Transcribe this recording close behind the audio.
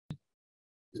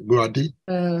Guadi?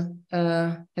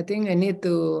 I think I need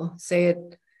to say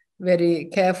it very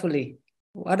carefully.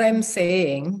 What I'm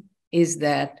saying is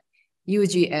that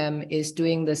UGM is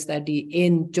doing the study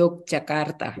in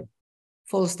Yogyakarta,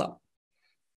 full stop.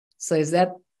 So is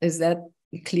that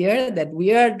clear that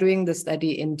we are doing the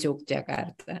study in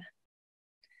Yogyakarta?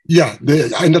 Yeah,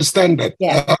 I understand that.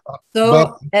 Yeah.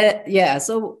 So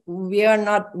So we are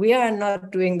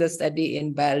not doing the study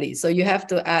in Bali. So you have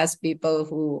to ask people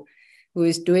who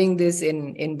is doing this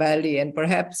in Bali, and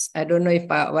perhaps I don't know if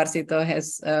Pak Warsito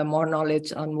has more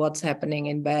knowledge on what's happening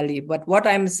in Bali. But what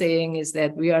I'm saying is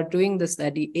that we are doing the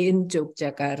study in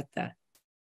Yogyakarta.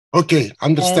 Okay,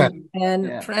 understand.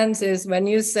 And Francis, when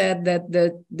you said that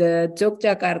the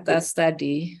Yogyakarta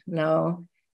study now.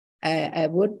 I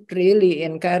would really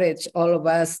encourage all of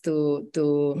us to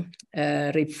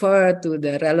refer to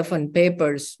the relevant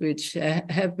papers, which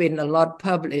have been a lot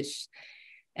published.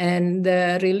 And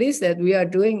the release that we are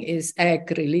doing is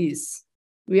egg release.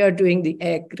 We are doing the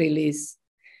egg release,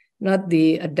 not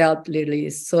the adult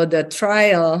release. So the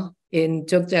trial in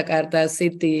Yogyakarta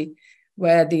city,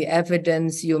 where the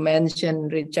evidence you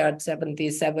mentioned, Richard,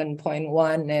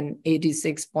 77.1 and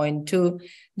 86.2,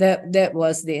 that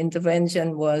was the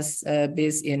intervention was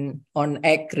based on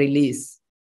egg release.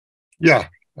 Yeah,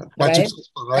 right.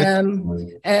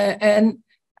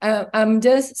 I'm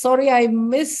just sorry I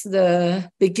missed the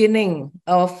beginning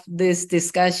of this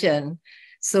discussion.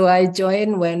 So I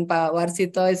joined when Pak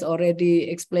Warsito is already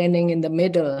explaining in the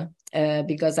middle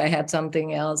because I had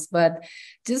something else. But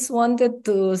just wanted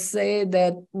to say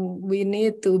that we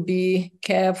need to be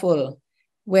careful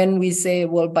when we say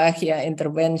Wolbachia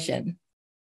intervention,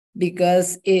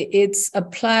 because it's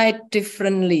applied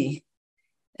differently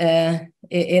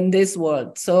in this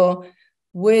world. So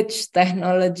which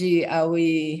technology are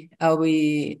we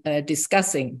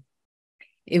discussing?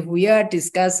 If we are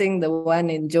discussing the one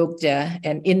in Jogja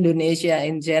and Indonesia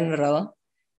in general,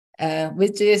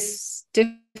 which is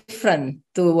different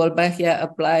to Wolbachia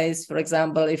applies, for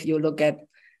example, if you look at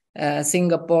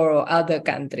Singapore or other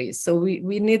countries. So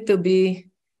we need to be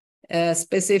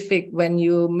specific when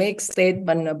you make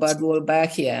statement about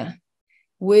Wolbachia.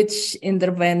 Which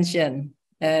intervention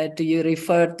do you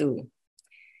refer to?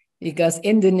 Because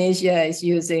Indonesia is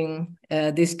using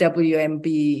this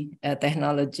WMP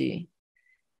technology.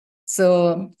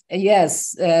 So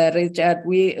yes, Richard,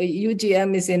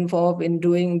 UGM is involved in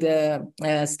doing the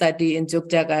study in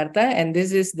Yogyakarta, and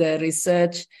this is the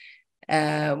research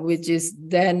which is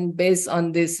then based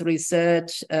on this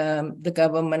research, the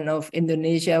government of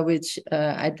Indonesia, which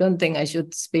I don't think I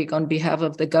should speak on behalf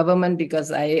of the government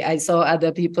because I saw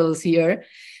other people's here,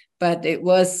 but it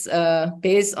was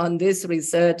based on this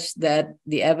research that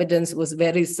the evidence was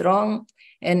very strong.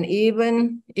 And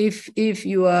even if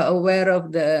you are aware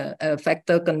of the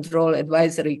Factor Control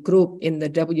Advisory Group in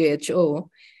the WHO,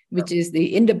 which is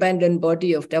the independent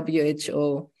body of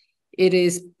WHO, it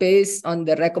is based on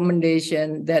the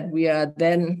recommendation that we are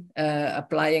then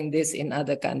applying this in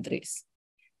other countries.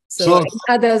 So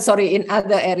in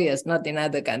other areas, not in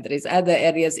other countries, other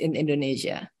areas in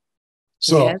Indonesia.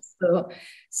 So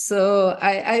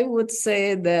I would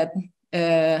say that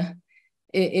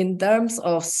in terms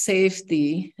of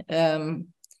safety,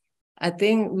 I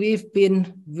think we've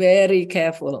been very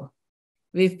careful.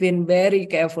 We've been very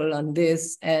careful on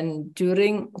this. And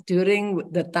during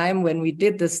the time when we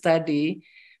did the study,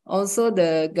 also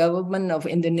the government of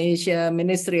Indonesia,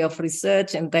 Ministry of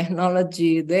Research and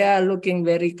Technology, they are looking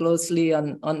very closely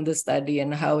on the study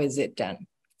and how is it done.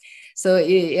 So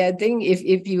I think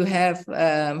if you have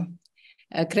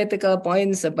critical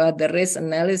points about the risk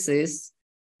analysis,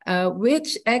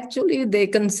 which actually they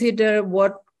consider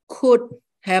what could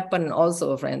happen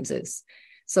also, Francis.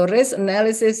 So risk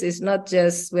analysis is not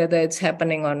just whether it's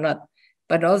happening or not,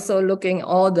 but also looking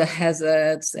all the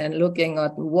hazards and looking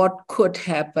at what could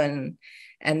happen.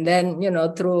 And then,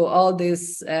 through all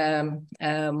this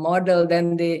model,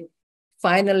 then they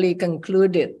finally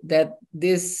concluded that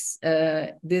this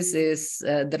is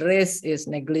the risk is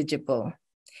negligible.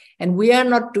 And we are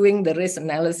not doing the risk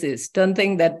analysis. Don't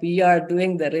think that we are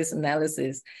doing the risk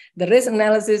analysis. The risk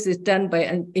analysis is done by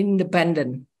an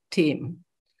independent team.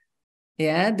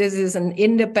 Yeah, this is an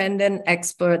independent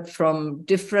expert from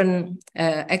different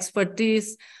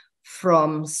expertise,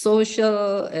 from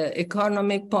social,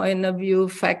 economic point of view,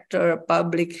 factor,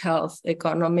 public health,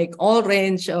 economic, all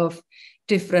range of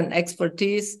different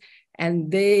expertise,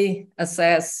 and they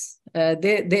assess.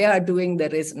 They are doing the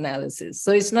risk analysis.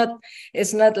 So it's not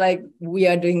like we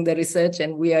are doing the research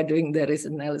and we are doing the risk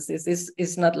analysis.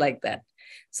 It's not like that.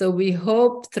 So we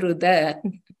hope through that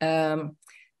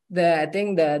I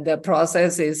think the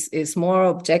process is more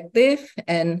objective,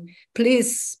 and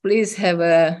please have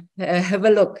a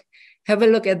look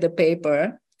at the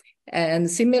paper. And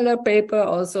similar paper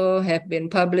also have been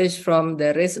published from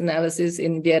the risk analysis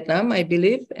in Vietnam, I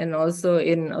believe, and also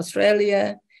in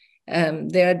Australia.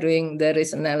 They are doing the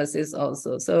risk analysis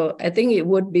also. So I think it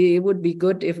would be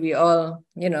good if we all,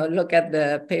 look at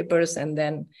the papers and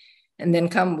then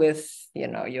come with,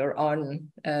 your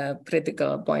own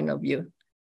critical point of view.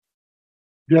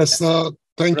 Yes,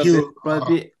 thank you.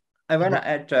 Probably, I want to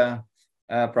add,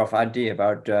 Prof. Adi,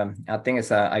 about, I think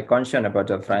it's I concerned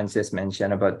about Francis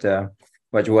mentioned about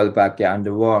what Wolbachia and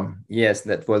the worm. Yes,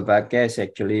 that Wolbachia is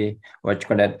actually what you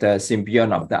call that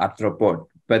symbiont of the arthropod.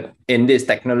 But in this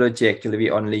technology, actually, we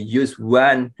only use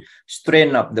one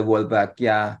strain of the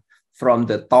Wolbachia from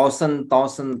the thousand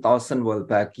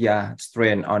Wolbachia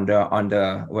strain on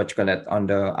the what you call that, on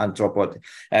the arthropod.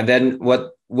 And then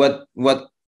what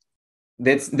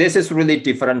this is really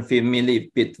different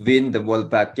family between the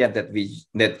Wolbachia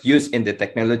that use in the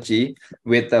technology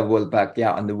with the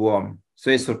Wolbachia on the worm. So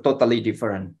it's totally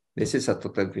different. This is a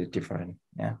totally different.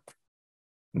 Yeah.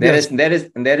 There is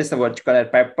what you call a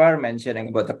paper mentioning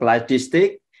about the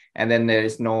plastic, and then there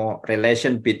is no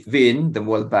relation between the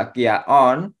Wolbachia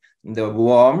on the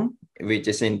worm, which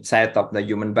is inside of the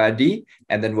human body,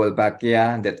 and then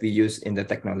Wolbachia that we use in the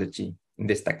technology, in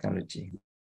this technology.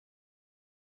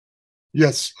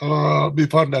 Yes,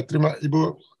 before that,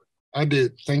 Ibu Adi,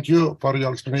 thank you for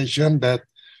your explanation that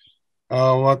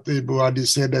what Ibu Adi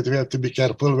said, that we have to be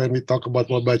careful when we talk about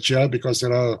Wolbachia, because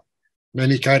there are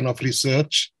many kind of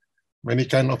research, many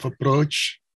kind of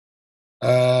approach,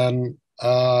 and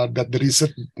that the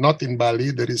research not in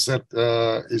Bali, the research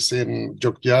is in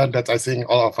Jogja, that I think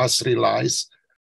all of us realize.